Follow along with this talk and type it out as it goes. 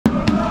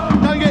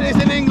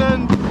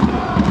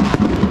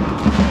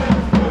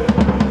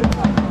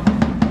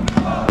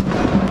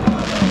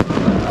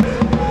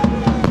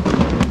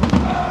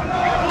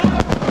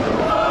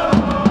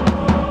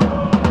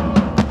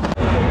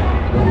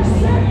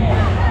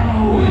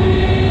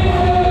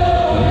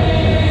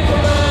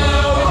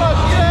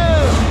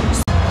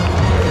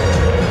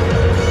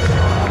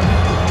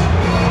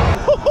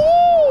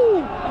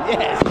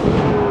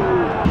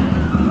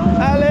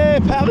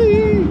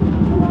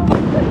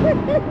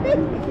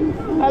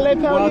Hello,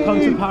 Paris. Welcome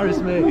to Paris,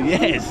 mate.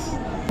 Yes.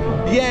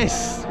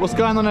 Yes. What's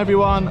going on,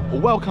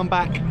 everyone? Welcome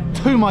back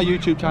to my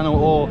YouTube channel,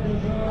 or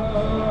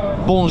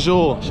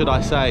bonjour, should I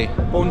say?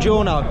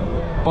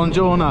 Buongiorno.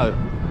 Buongiorno.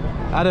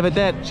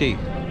 Arrivederci.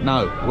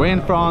 No, we're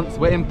in France,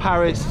 we're in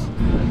Paris,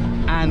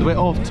 and we're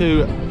off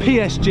to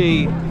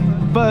PSG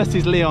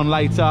versus Lyon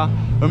later.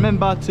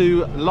 Remember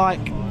to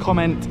like,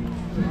 comment,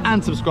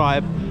 and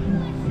subscribe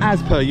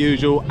as per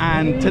usual.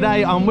 And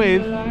today I'm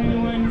with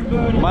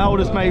my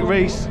oldest mate,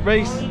 Reese.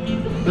 Reese,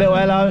 little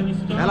hello.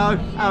 Hello.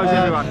 How's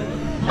everyone?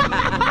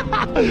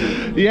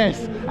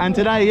 Yes, and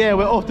today, yeah,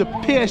 we're off to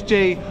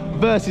PSG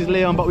versus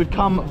Lyon, but we've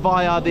come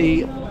via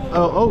the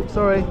oh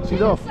sorry,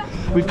 she's off.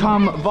 We've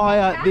come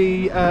via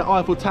the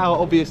Eiffel Tower,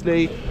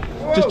 obviously.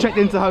 Just checked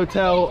into the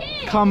hotel,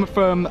 come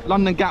from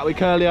London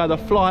Gatwick earlier. The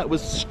flight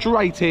was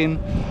straight in,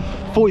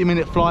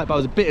 40-minute flight, but it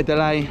was a bit of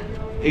delay.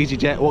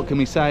 EasyJet, what can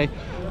we say?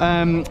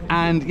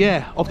 And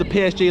yeah, off to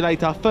PSG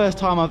later. First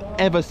time I've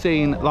ever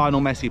seen Lionel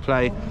Messi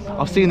play.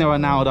 I've seen the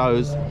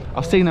Ronaldos,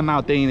 I've seen the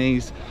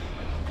Maldinis,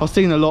 I've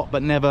seen a lot,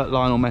 but never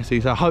Lionel Messi.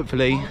 So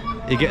hopefully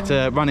you get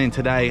to run in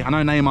today. I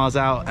know Neymar's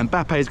out, and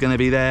Mbappe's going to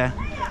be there,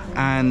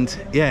 and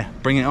yeah,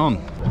 bring it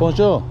on.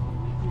 Bonjour.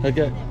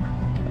 Okay.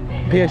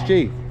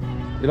 PSG.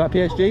 You like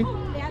PSG?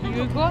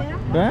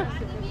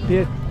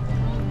 Yeah.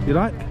 You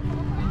like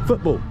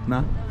football?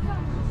 No.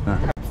 No.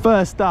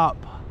 First up,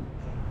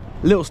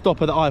 little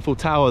stop at the Eiffel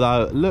Tower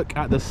though. Look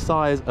at the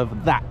size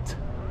of that.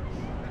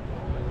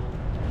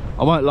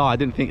 I won't lie, I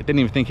didn't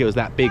even think it was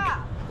that big.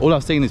 All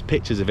I've seen is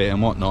pictures of it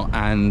and whatnot,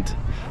 and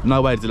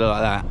no way does it look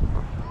like that.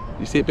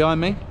 You see it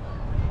behind me?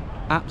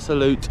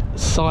 Absolute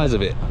size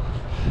of it.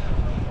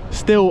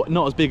 Still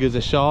not as big as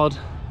a Shard,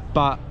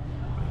 but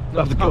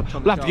we'll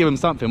have to give him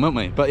something, won't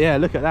we? But yeah,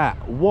 look at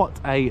that. What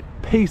a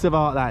piece of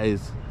art that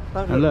is.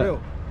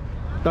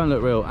 Don't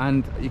look real,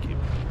 and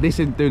this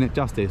isn't doing it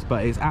justice,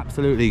 but it's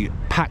absolutely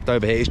packed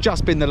over here. It's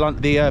just been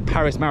the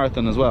Paris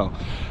Marathon as well,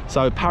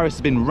 so Paris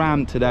has been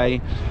rammed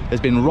today. There's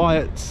been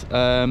riots,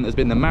 there's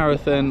been the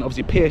marathon.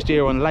 Obviously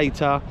PSG are on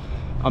later.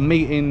 I'm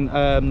meeting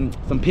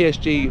some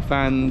PSG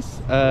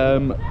fans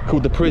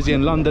called the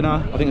Parisian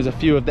Londoner. I think there's a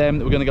few of them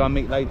that we're going to go and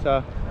meet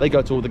later. They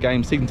go to all the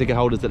games, season ticket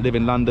holders that live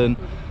in London,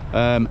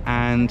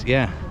 and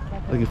yeah,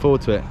 looking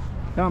forward to it.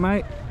 Yeah,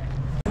 mate.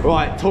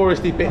 Right,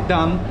 touristy bit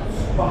done.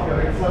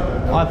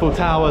 Eiffel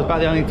Tower is about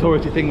the only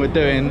touristy thing we're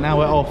doing. Now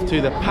we're off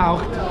to the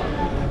Parc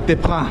des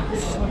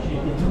Princes.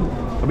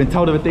 I've been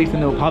told of a decent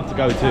little pub to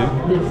go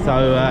to,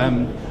 so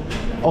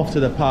off to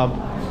the pub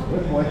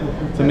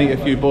to meet a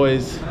few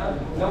boys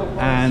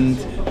and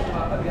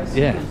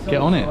yeah,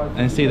 get on it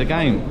and see the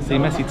game, see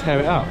Messi tear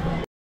it up.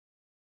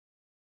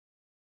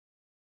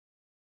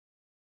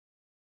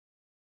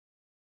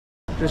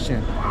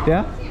 Christian.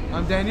 Yeah?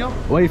 I'm Daniel.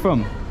 Where are you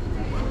from?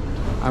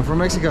 I'm from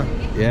Mexico.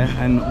 Yeah,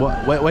 and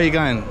where are you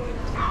going?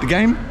 The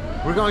game?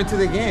 We're going to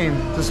the game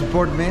to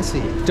support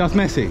Messi. Just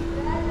Messi?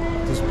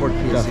 To support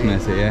PSG. Just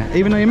Messi, yeah.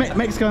 Even though you're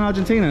Mexico and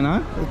Argentina,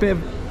 no? A bit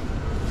of...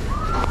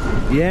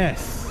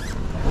 Yes.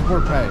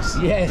 Support Paris.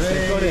 Yes,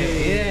 hey. Got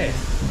it.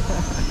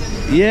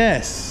 Yes.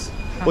 Yes.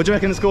 What do you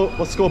reckon the score?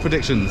 What's score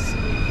predictions?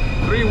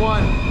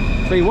 3-1.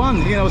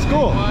 3-1. You know what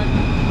score?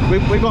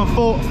 3-1. We've gone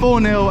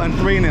 4-0 and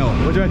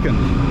 3-0. What do you reckon?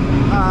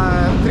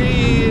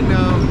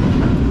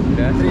 3-0.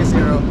 Yeah.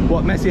 3-0.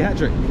 What, Messi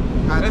hat-trick?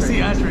 Messi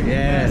hat-trick.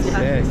 Yes,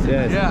 yes.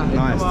 Yeah.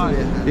 Nice.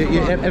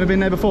 You ever been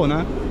there before,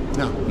 no?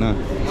 No. No.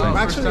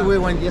 Actually, we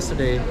went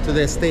yesterday to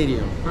the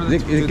stadium.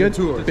 Is it good?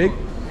 Tour. Big?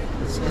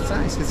 It's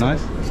nice. It's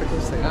nice? It's a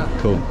cool stadium.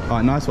 Cool. All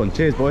right, nice one.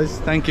 Cheers, boys.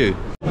 Thank you.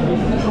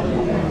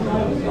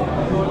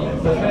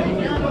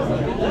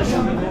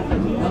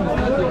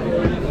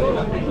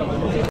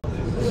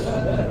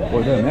 What are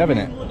we doing? We're having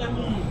it.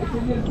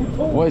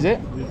 What is it?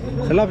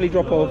 It's a lovely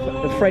drop of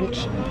the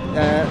French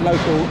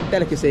local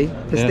delicacy,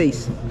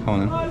 pastis. Yeah. Come on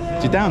then.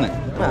 Did you down it?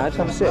 Nah, just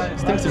have a sip.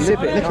 Stinks of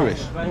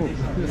licorice.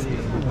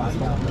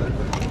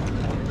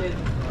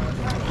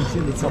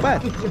 It's not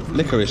bad.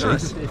 Licorice.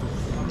 Nice.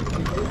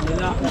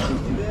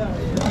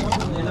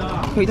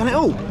 Oh, you done it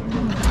all?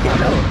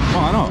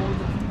 Why not?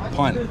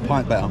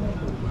 Pint better.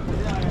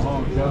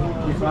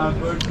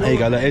 There you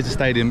go, look, here's the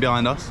stadium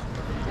behind us.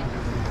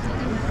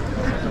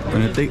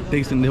 And a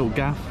decent little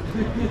gaff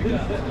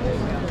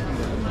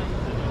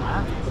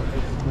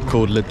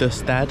called Le Deux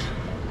Stade.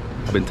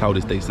 I've been told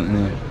it's decent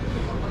anyway.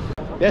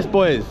 Yes,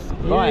 boys.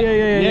 Right.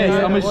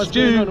 Yeah. I'm with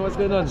Stu. What's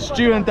going on?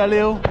 Stu and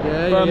Dalil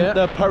from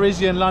the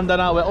Parisian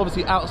Londoner. We're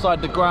obviously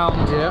outside the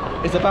ground.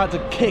 Yeah. It's about to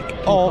kick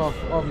off.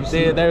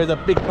 There is a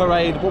big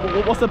parade.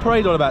 What's the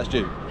parade all about,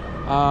 Stu?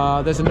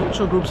 There's a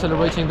neutral group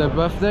celebrating their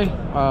birthday,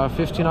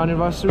 59th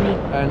anniversary,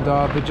 and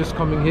they're just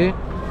coming here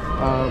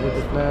with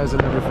the players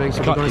and everything, so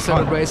we're going to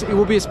celebrate. It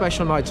will be a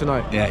special night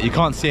tonight. Yeah, you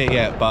can't see it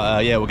yet,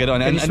 but yeah, we'll get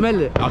on it. Can you smell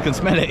it? I can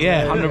smell it,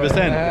 yeah,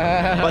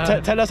 100%.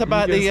 But tell us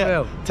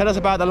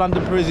about the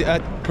London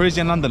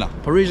Parisian Londoner.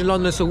 Parisian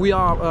Londoner. So we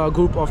are a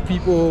group of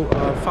people,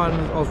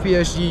 fans of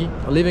PSG,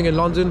 living in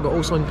London, but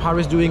also in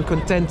Paris, doing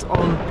content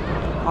on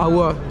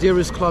our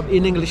dearest club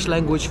in English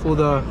language for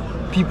the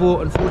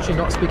people unfortunately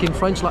not speaking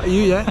French like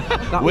you, yeah,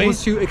 that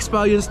wants to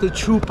experience the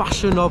true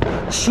passion of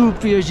true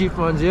PSG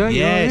fans, yeah. Yes,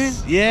 you know what I mean?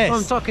 yes.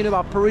 I'm talking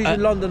about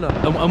Parisian Londoner.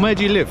 And where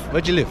do you live?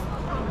 Where do you live?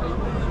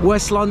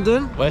 West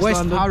London, West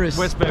London? Paris.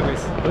 West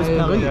Paris. Paris.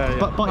 Yeah.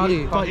 But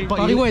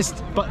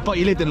West. But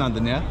you lived in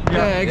London, yeah?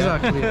 Yeah,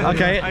 exactly.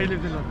 Okay. I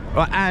lived in London.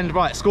 Right, and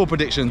right, score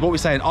predictions. What we're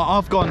saying?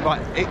 I've gone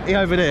right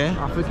over there.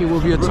 I think it will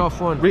be a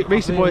tough one.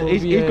 Reece boy,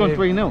 he's gone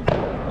 3-0.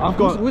 I've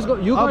gone. Who's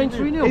got? You're going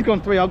 3-0. He's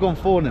gone 3. I've gone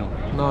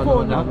 4-0.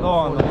 No.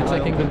 You're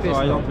taking the piss.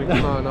 No.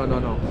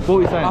 What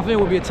are you saying? I think it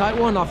will be a tight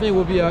one. I think it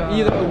will be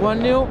either a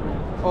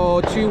 1-0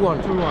 or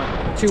 2-1.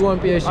 2-1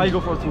 PSG. I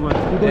go for 2-1.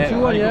 You go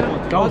 2-1,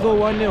 yeah? I'll go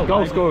 1-0.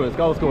 Goal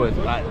scorers.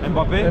 Right.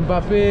 Mbappe. And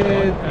both.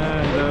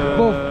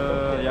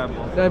 Yeah.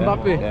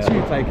 Mbappe. Yeah,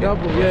 Two. take it.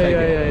 Double.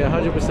 Yeah.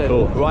 100%.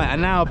 Cool. Right,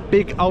 and now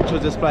big ultra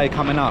display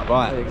coming up.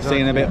 Right, Exactly. see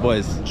you in a bit,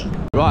 boys.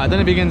 Right, I don't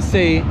know if you can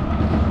see.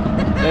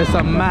 There's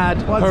some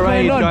mad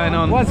parade going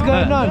on. What's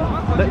going on?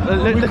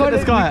 Look at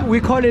the sky. We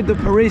call it the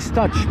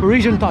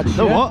Parisian touch.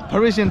 The what?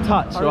 Parisian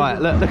touch. Right,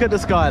 look at the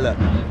sky, look.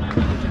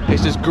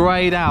 It's just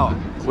greyed out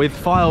with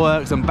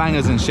fireworks and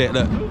bangers and shit,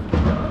 look.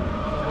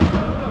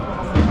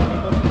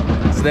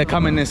 So they're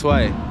coming this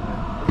way.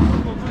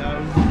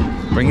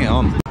 Bring it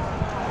on.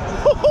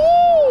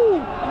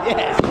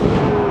 Yes!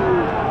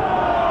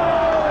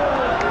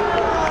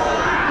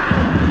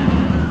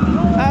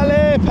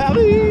 Allez,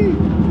 Paris!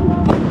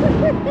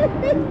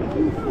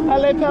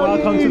 Allez,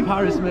 Paris! Welcome to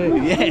Paris,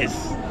 mate.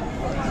 Yes!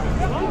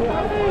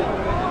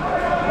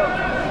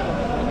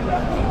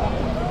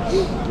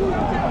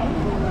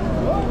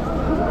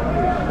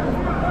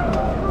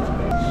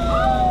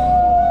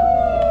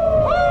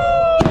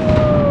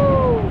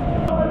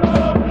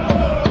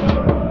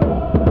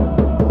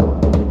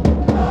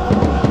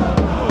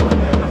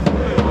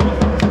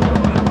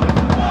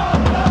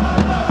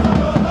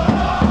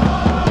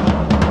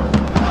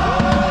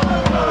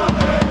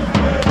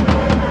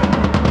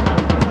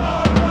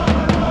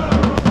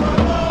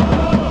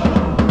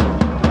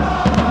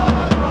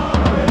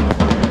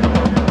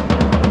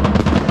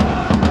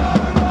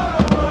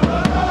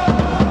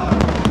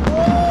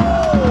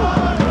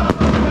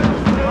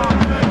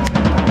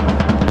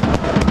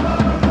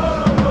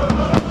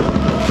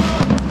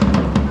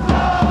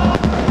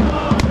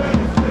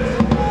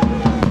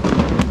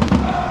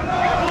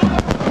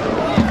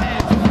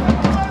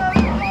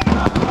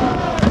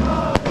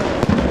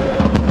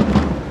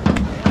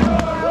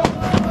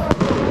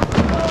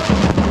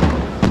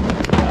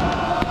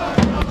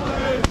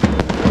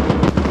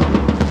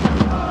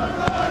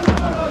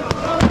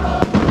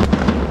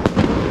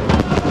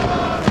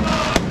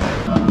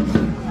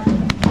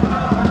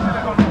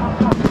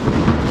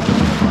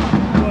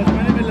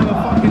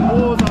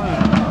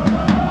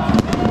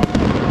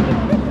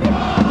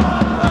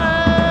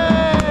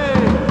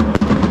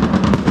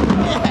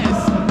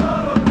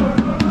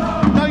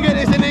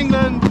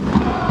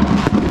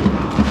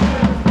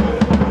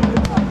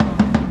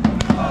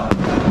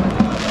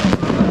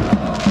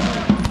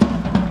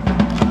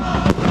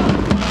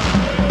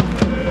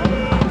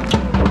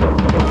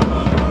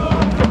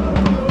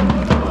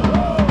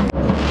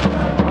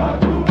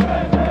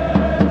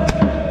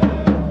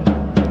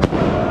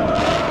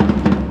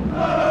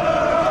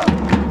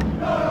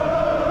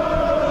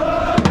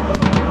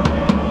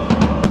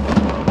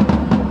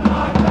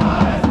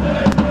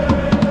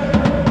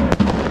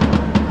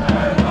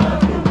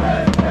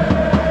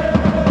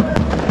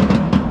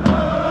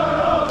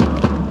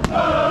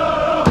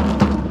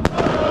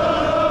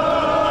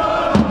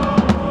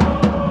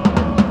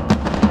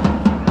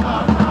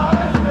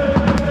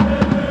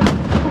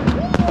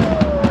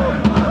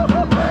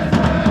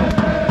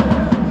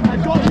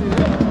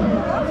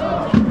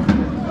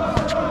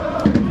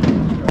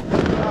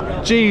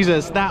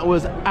 Jesus, that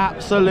was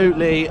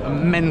absolutely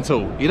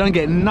mental. You don't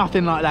get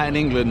nothing like that in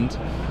England.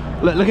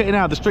 Look at it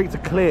now, the streets are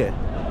clear.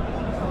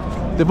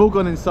 They've all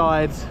gone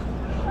inside.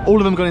 All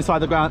of them gone inside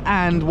the ground.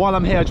 And while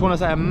I'm here, I just want to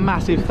say a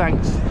massive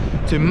thanks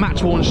to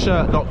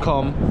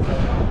matchwornshirt.com,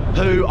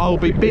 who I'll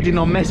be bidding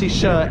on Messi's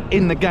shirt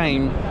in the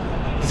game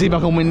to see if I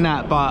can win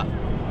that, but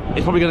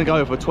it's probably going to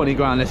go for 20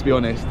 grand, let's be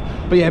honest.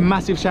 But yeah,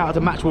 massive shout out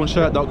to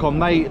matchwornshirt.com.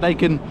 They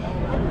can,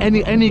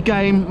 any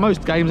game,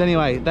 most games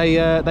anyway,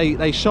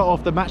 they shot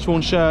off the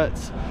matchworn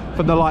shirts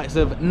from the likes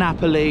of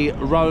Napoli,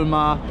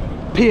 Roma,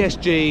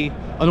 PSG,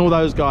 and all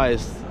those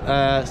guys.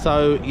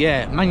 So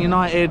yeah, Man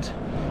United,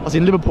 I was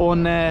in Liverpool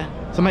on there,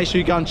 so make sure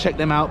you go and check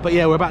them out. But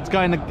yeah, we're about to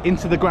go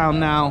into the ground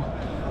now.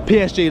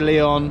 PSG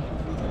Lyon.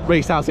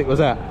 Reece, how sick was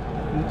that?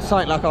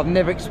 Something like I've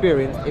never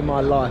experienced in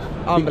my life.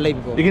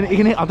 Unbelievable. You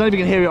can hear, I don't know if you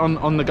can hear it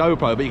on the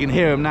GoPro, but you can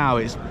hear them now.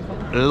 It's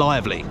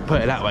lively,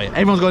 put it that way.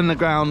 Everyone's gone in the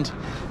ground.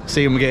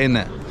 See when we get in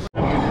there.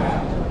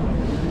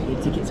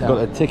 Your tickets out.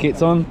 Got the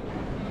tickets on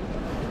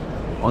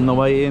the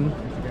way in.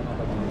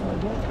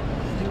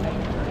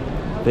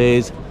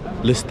 There's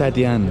Le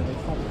Stadion.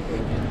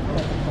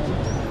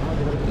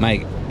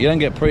 Mate, you don't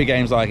get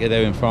pre-games like it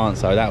there in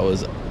France, so that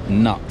was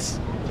nuts.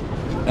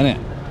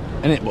 Innit?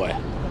 Innit, boy?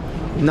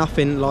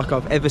 Nothing like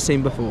I've ever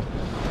seen before.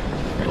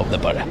 Got the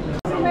butter.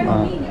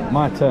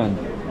 My turn.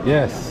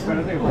 Yes.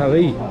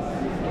 Paris.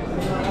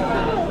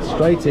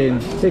 Straight in.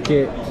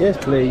 Ticket. Yes,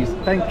 please.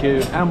 Thank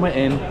you. And we're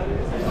in.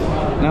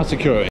 Now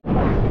security.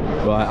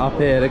 Right up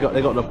here, they got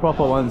the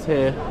proper ones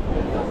here. They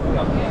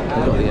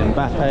got the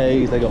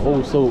Mbappes. They got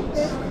all sorts.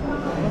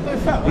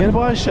 You gonna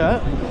buy a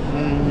shirt?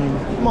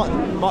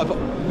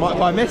 Might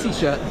buy Messi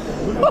shirt.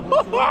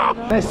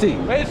 Messi.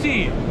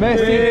 Messi.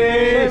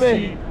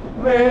 Messi.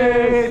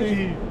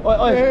 Messi.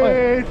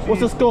 Oi.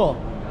 What's the score?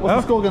 What's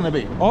the score gonna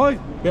be? Oi,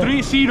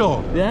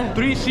 3-0. Yeah.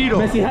 3-0.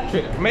 Messi hat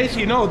trick.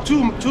 Messi, no,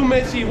 two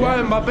Messi,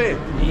 one Mbappe.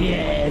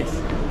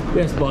 Yes.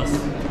 Yes, boss.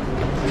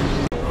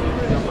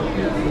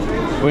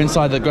 We're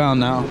inside the ground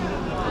now,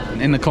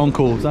 in the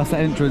concourse. That's the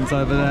entrance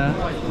over there.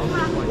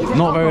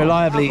 Not very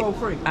lively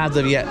as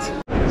of yet.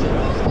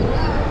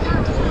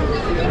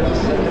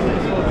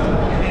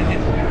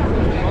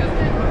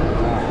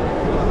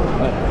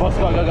 Boss,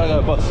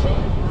 go, boss.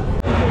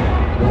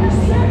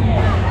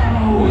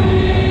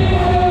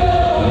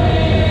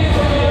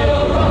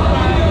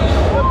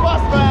 The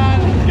boss man,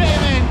 get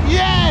him in,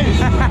 yes!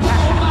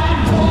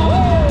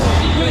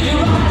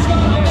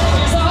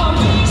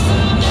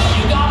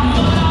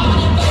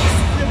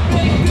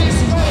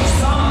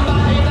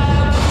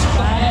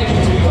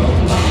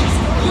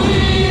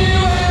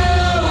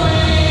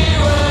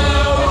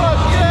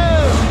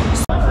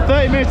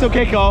 Till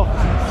kick-off,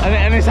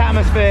 and this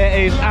atmosphere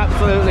is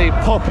absolutely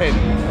popping.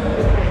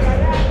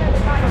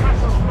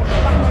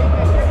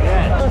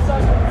 Yeah.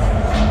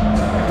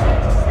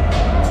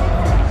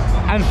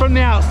 And from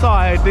the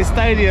outside, this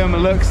stadium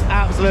looks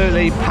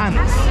absolutely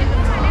pants.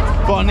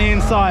 But on the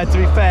inside, to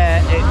be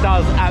fair, it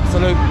does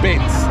absolute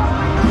bits.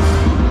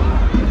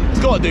 It's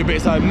got to do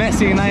bits though.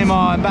 Messi,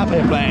 Neymar, and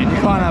Mbappe playing.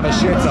 You can't have a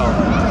shithole.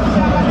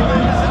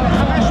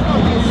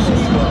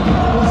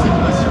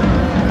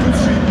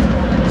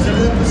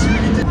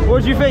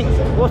 What do you think?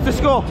 What's the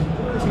score?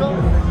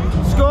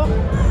 Score?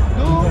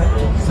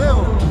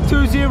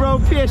 2-0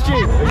 PSG.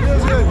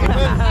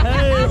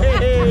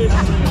 Hey.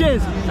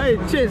 Cheers. Hey,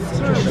 cheers.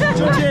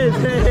 Cheers.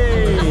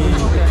 Hey.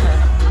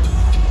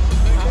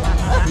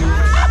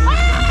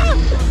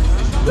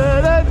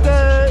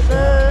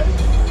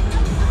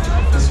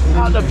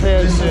 Out the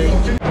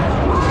PSG.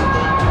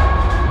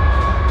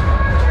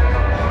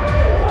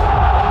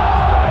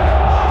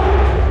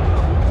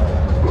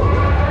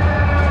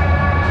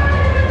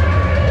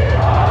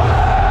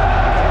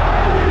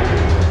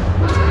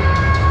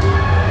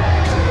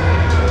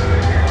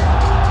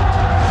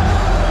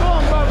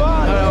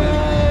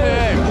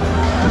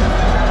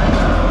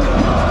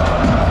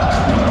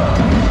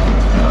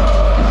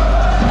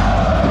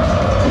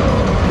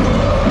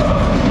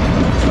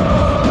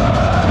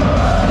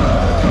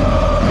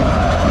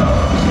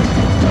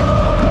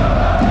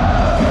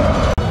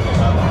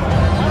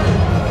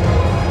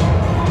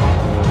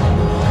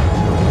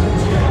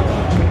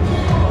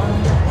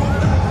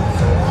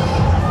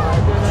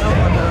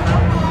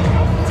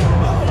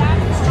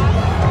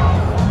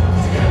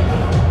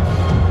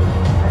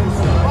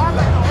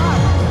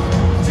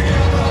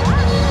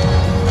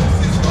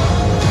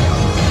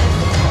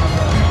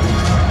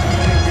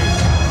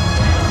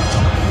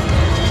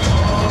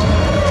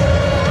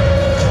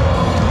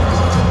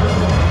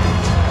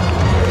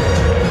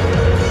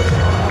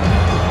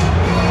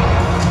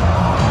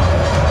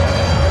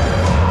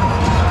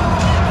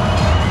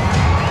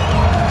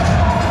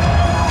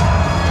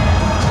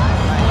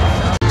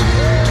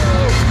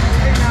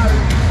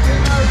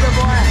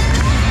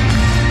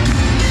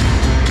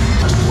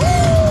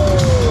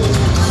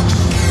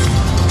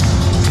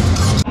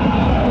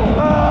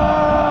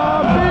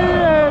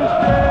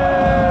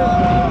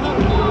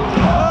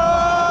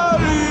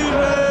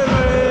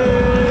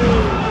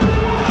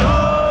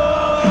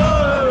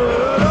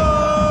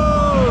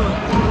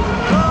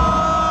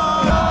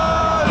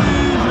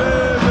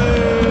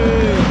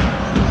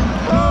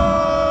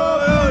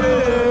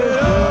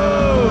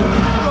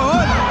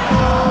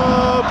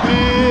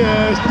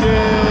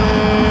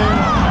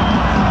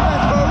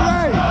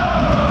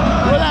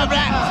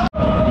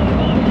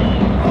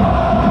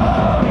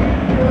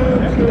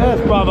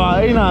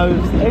 He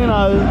knows, he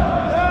knows.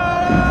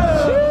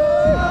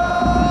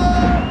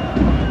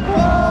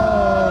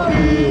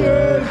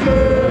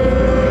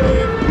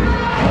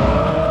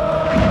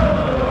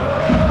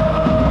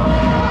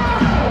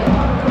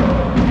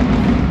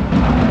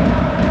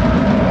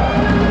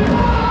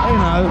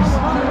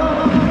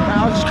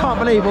 I just can't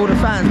believe all the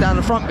fans down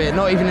the front bit,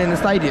 not even in the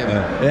stadium.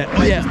 Yeah.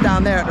 Just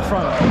down there at the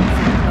front.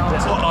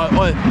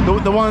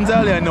 The ones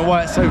earlier in the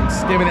white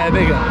suits, giving it a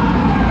bigger.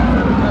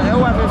 They're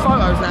all having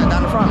photos now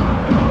down the front.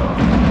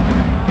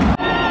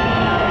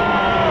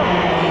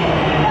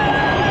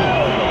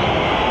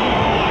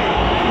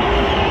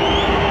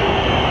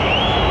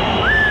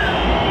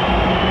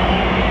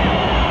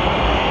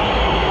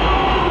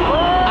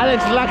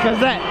 Alex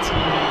Lacazette.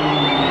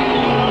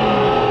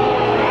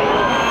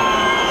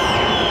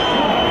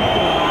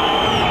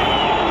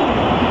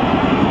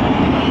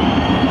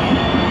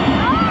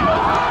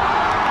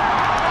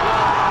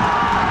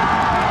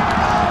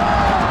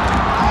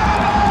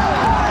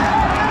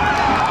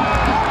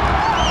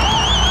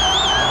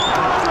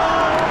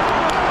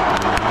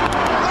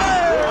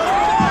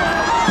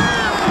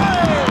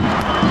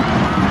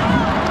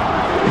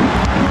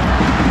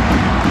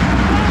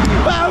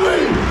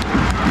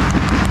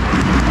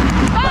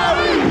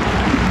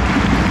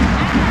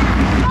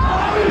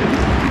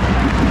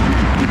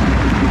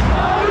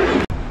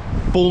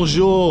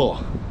 Bonjour.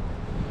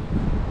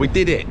 We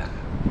did it.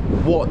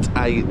 What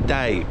a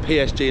day.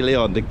 PSG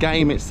Lyon. The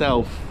game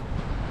itself,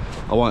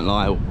 I won't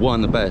lie,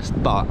 wasn't the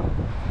best, but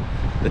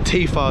the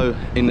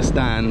TIFO in the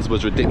stands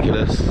was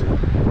ridiculous.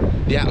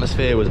 The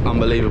atmosphere was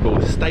unbelievable.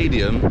 The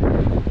stadium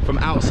from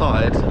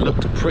outside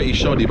looked pretty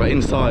shoddy, but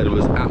inside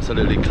was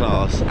absolutely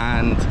class.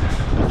 And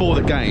before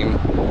the game,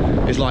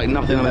 it's like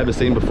nothing I've ever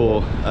seen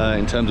before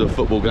in terms of a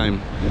football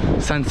game.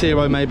 San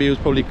Siro maybe was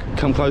probably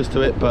come close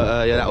to it,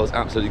 but yeah, that was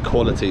absolutely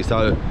quality.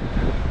 So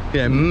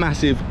yeah,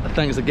 massive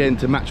thanks again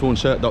to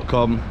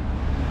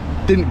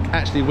matchwornshirt.com. Didn't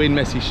actually win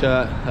Messi's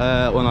shirt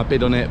when I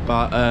bid on it,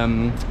 but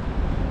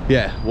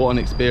yeah, what an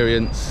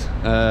experience.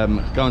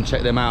 Go and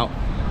check them out.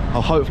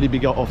 I'll hopefully be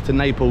got off to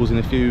Naples in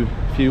a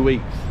few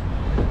weeks,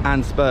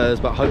 and Spurs,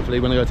 but hopefully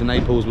when I go to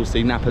Naples we'll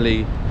see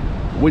Napoli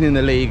winning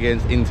the league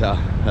against Inter,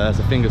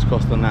 so fingers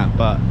crossed on that.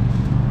 But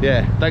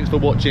yeah, thanks for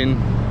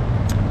watching.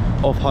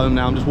 Off home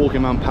now, I'm just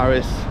walking around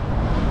Paris.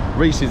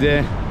 Reece is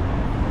here,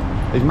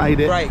 he's made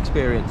it. Great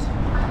experience.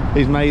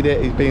 He's made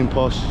it, he's being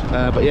posh.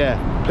 But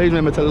yeah, please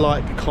remember to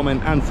like,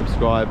 comment and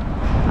subscribe,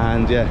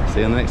 and yeah, see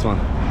you on the next one.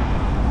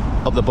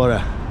 Up the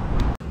border.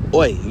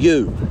 Oi,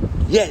 you,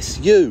 yes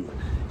you.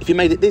 If you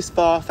made it this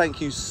far,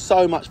 thank you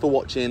so much for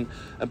watching,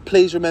 and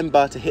please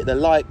remember to hit the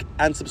like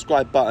and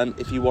subscribe button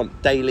if you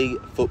want daily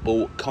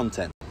football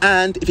content.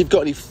 And if you've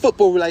got any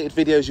football related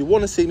videos you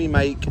want to see me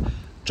make,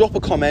 drop a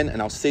comment and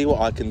I'll see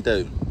what I can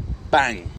do. Bang.